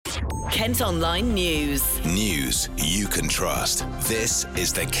Kent Online News. News you can trust. This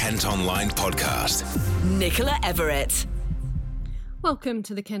is the Kent Online Podcast. Nicola Everett. Welcome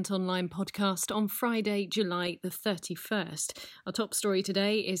to the Kent Online Podcast on Friday, July the 31st. Our top story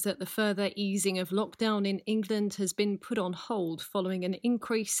today is that the further easing of lockdown in England has been put on hold following an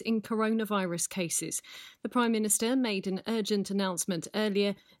increase in coronavirus cases. The Prime Minister made an urgent announcement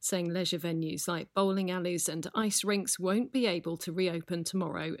earlier saying leisure venues like bowling alleys and ice rinks won't be able to reopen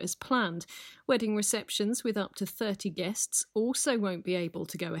tomorrow as planned. Wedding receptions with up to 30 guests also won't be able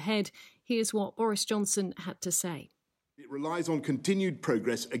to go ahead. Here's what Boris Johnson had to say. It relies on continued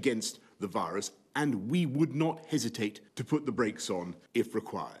progress against the virus, and we would not hesitate to put the brakes on if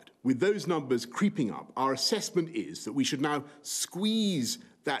required. With those numbers creeping up, our assessment is that we should now squeeze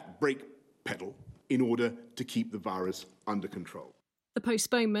that brake pedal in order to keep the virus under control. The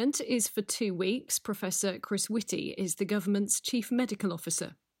postponement is for 2 weeks. Professor Chris Whitty is the government's chief medical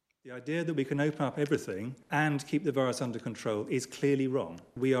officer. The idea that we can open up everything and keep the virus under control is clearly wrong.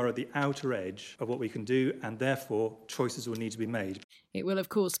 We are at the outer edge of what we can do, and therefore choices will need to be made. It will, of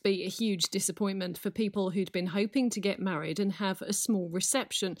course, be a huge disappointment for people who'd been hoping to get married and have a small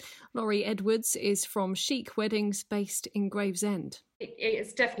reception. Laurie Edwards is from Chic Weddings based in Gravesend.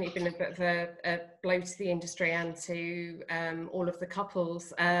 It's definitely been a bit of a blow to the industry and to all of the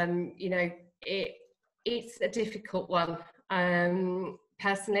couples. It's a difficult one.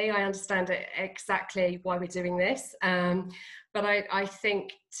 Personally, I understand exactly why we're doing this, but I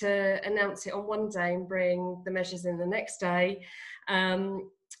think to announce it on one day and bring the measures in the next day,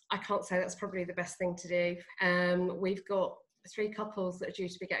 I can't say that's probably the best thing to do. We've got 3 couples that are due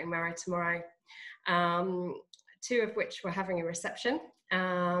to be getting married tomorrow, 2 of which were having a reception,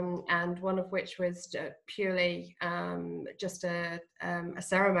 and one of which was purely just a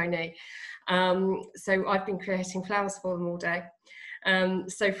ceremony. So I've been creating flowers for them all day.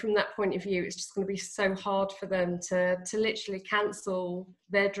 So from that point of view, it's just going to be so hard for them to literally cancel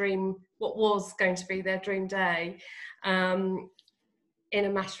their dream, what was going to be their dream day, in a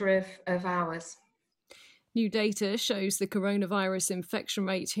matter of hours. New data shows the coronavirus infection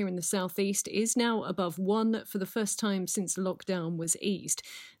rate here in the southeast is now above 1 for the first time since lockdown was eased.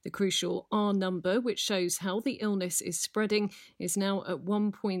 The crucial R number, which shows how the illness is spreading, is now at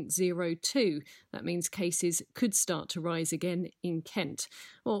 1.02. That means cases could start to rise again in Kent.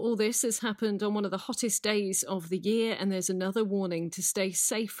 Well, all this has happened on one of the hottest days of the year, and there's another warning to stay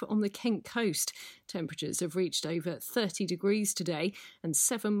safe on the Kent coast. Temperatures have reached over 30 degrees today, and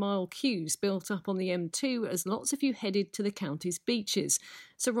 7-mile queues built up on the M2 as lots of you headed to the county's beaches.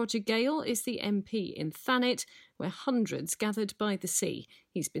 Sir Roger Gale is the MP in Thanet, where hundreds gathered by the sea.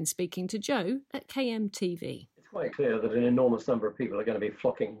 He's been speaking to Joe at KMTV. It's quite clear that an enormous number of people are going to be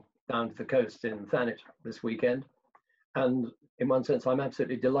flocking down to the coast in Thanet this weekend. And in one sense, I'm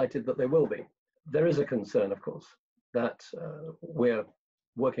absolutely delighted that they will be. There is a concern, of course, that we're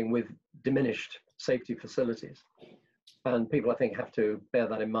working with diminished safety facilities. And people, I think, have to bear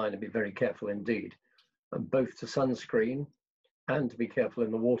that in mind and be very careful indeed, both to sunscreen and to be careful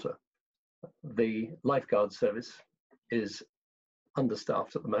in the water. The lifeguard service is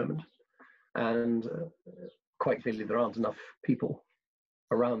understaffed at the moment, and quite clearly there aren't enough people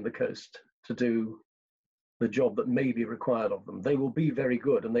around the coast to do the job that may be required of them. They will be very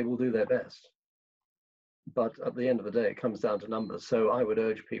good and they will do their best. But at the end of the day, it comes down to numbers. So I would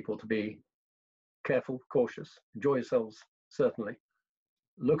urge people to be careful, cautious, enjoy yourselves, certainly.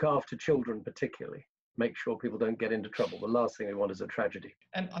 Look after children particularly. Make sure people don't get into trouble. The last thing we want is a tragedy.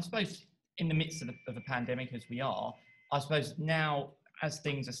 I suppose in the midst of the pandemic, as we are, I suppose now as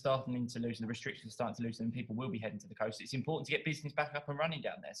things are starting to loosen, the restrictions are starting to loosen and people will be heading to the coast, it's important to get business back up and running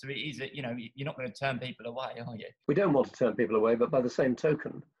down there. So it is, you're not going to turn people away, are you? We don't want to turn people away, but by the same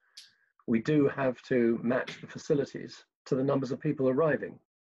token, we do have to match the facilities to the numbers of people arriving.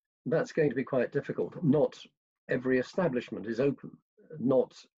 That's going to be quite difficult. Not every establishment is open.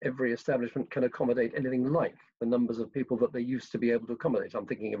 Not every establishment can accommodate anything like the numbers of people that they used to be able to accommodate. I'm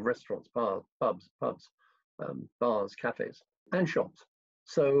thinking of restaurants, pubs, bars, cafes, and shops.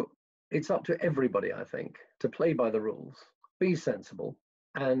 So it's up to everybody, I think, to play by the rules, be sensible,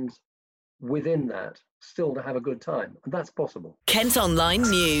 and within that, still to have a good time. And that's possible. Kent Online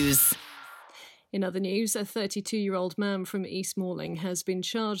News. In other news, a 32-year-old man from East Malling has been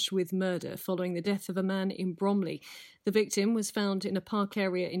charged with murder following the death of a man in Bromley. The victim was found in a park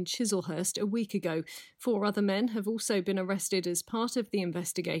area in Chislehurst a week ago. 4 other men have also been arrested as part of the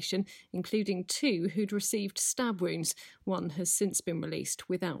investigation, including 2 who'd received stab wounds. 1 has since been released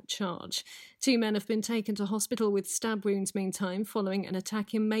without charge. 2 men have been taken to hospital with stab wounds meantime following an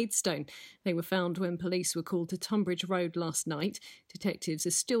attack in Maidstone. They were found when police were called to Tunbridge Road last night. Detectives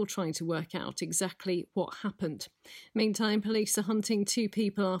are still trying to work out exactly what happened. Meantime, police are hunting 2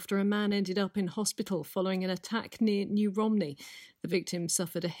 people after a man ended up in hospital following an attack near New Romney. The victim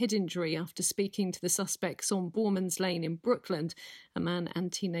suffered a head injury after speaking to the suspects on Boorman's Lane in Brookland. A man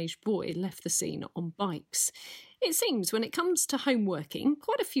and teenage boy left the scene on bikes. It seems when it comes to home working,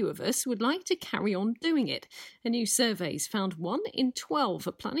 quite a few of us would like to carry on doing it. A new survey's found 1 in 12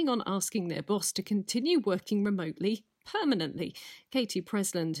 are planning on asking their boss to continue working remotely permanently. Katie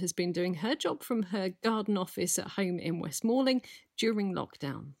Presland has been doing her job from her garden office at home in West Malling during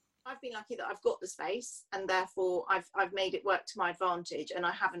lockdown. I've been lucky that I've got the space and therefore I've made it work to my advantage, and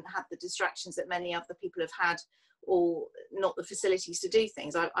I haven't had the distractions that many other people have had, or not the facilities to do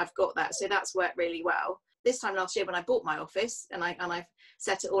things. I've got that, so that's worked really well. This time last year when I bought my office and I've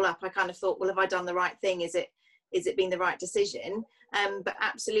set it all up, I kind of thought, well, have I done the right thing? Is it been the right decision? But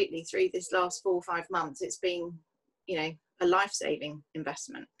absolutely, through this last 4 or 5 months, it's been, a life-saving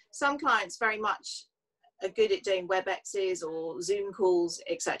investment. Some clients very much are good at doing WebExes or Zoom calls,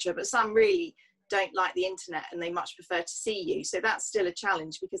 etc. But some really don't like the internet and they much prefer to see you. So that's still a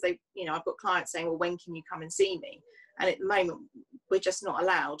challenge because I've got clients saying, well, when can you come and see me? And at the moment, we're just not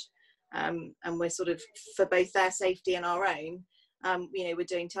allowed. And we're sort of, for both their safety and our own, we're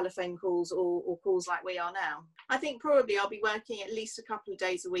doing telephone calls or calls like we are now. I think probably I'll be working at least a couple of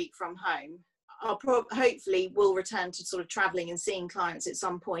days a week from home. I'll hopefully will return to sort of traveling and seeing clients at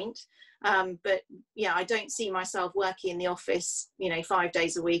some point. But yeah, I don't see myself working in the office, 5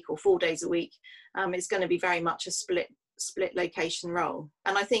 days a week or 4 days a week. It's going to be very much a split location role.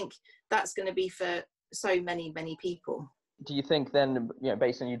 And I think that's going to be for so many people. Do you think then,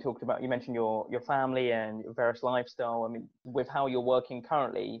 based on you mentioned your family and your various lifestyle, I mean, with how you're working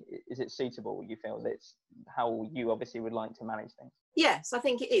currently, is it suitable? You feel that it's how you obviously would like to manage things? Yes, I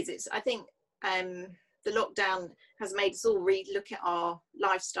think it is. I think the lockdown has made us all re-look at our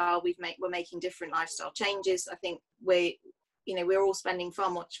lifestyle. We're making different lifestyle changes. I think we're all spending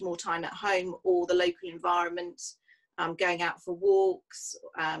far much more time at home or the local environment, going out for walks.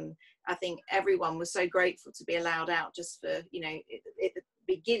 I think everyone was so grateful to be allowed out just for, at the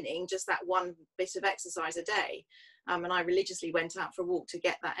beginning, just that one bit of exercise a day. And I religiously went out for a walk to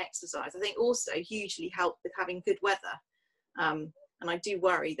get that exercise. I think also hugely helped with having good weather. And I do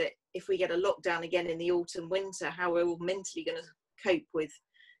worry that if we get a lockdown again in the autumn, winter, how we're all mentally going to cope with,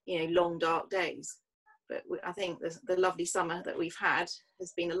 long, dark days. But I think the lovely summer that we've had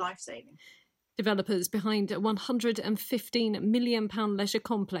has been a life-saving. Developers behind a £115 million leisure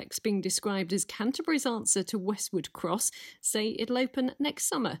complex being described as Canterbury's answer to Westwood Cross say it'll open next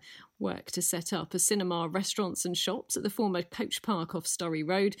summer. Work to set up a cinema, restaurants and shops at the former Coach Park off Storey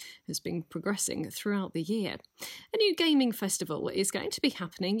Road has been progressing throughout the year. A new gaming festival is going to be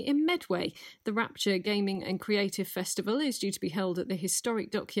happening in Medway. The Rapture Gaming and Creative Festival is due to be held at the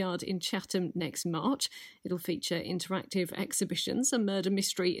historic dockyard in Chatham next March. It'll feature interactive exhibitions, a murder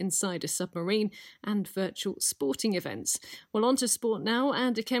mystery inside a submarine and virtual sporting events. Well, on to sport now,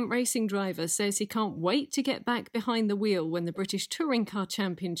 and a Kent racing driver says he can't wait to get back behind the wheel when the British Touring Car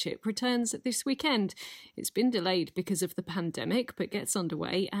Championship returns this weekend. It's been delayed because of the pandemic, but gets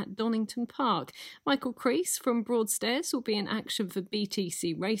underway at Donington Park. Michael Crease from Broadstairs will be in action for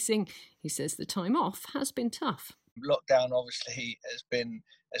BTC Racing. He says the time off has been tough. Lockdown obviously has been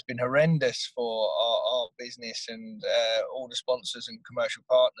horrendous for our business and all the sponsors and commercial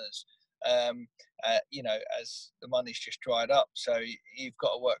partners. As the money's just dried up, so you've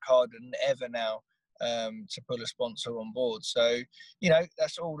got to work harder than ever now to put a sponsor on board. So,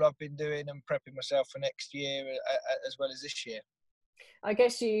 that's all I've been doing and prepping myself for next year as well as this year. I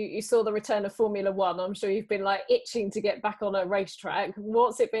guess you saw the return of Formula One. I'm sure you've been itching to get back on a racetrack.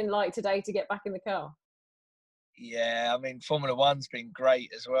 What's it been like today to get back in the car? Yeah, I mean, Formula One's been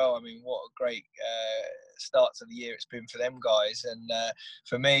great as well. I mean, what a great start to the year it's been for them guys. And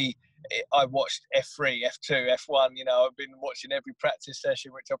for me, I watched F3, F2, F1. I've been watching every practice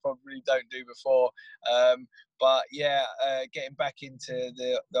session, which I probably don't do before. But yeah, getting back into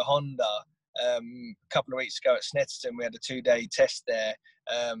the Honda A couple of weeks ago at Snetterton, we had a 2-day test there.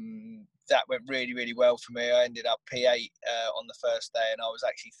 That went really, really well for me. I ended up P8 on the first day, and I was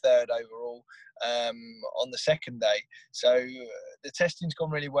actually 3rd overall on the second day. So the testing's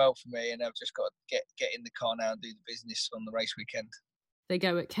gone really well for me, and I've just got to get in the car now and do the business on the race weekend. They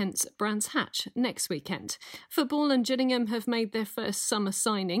go at Kent's Brands Hatch next weekend. Football and Gillingham have made their first summer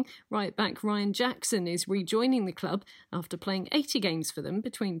signing. Right back Ryan Jackson is rejoining the club after playing 80 games for them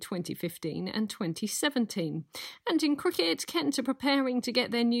between 2015 and 2017. And in cricket, Kent are preparing to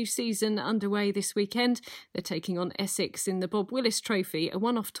get their new season underway this weekend. They're taking on Essex in the Bob Willis Trophy, a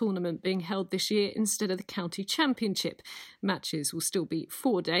one-off tournament being held this year instead of the County Championship. Matches will still be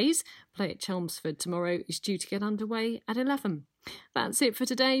 4 days. Play at Chelmsford tomorrow is due to get underway at 11. That's it for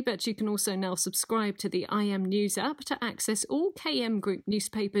today, but you can also now subscribe to the IM News app to access all KM Group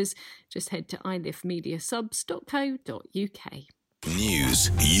newspapers. Just head to ilifmediasubs.co.uk. News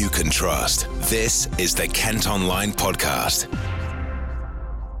you can trust. This is the Kent Online Podcast.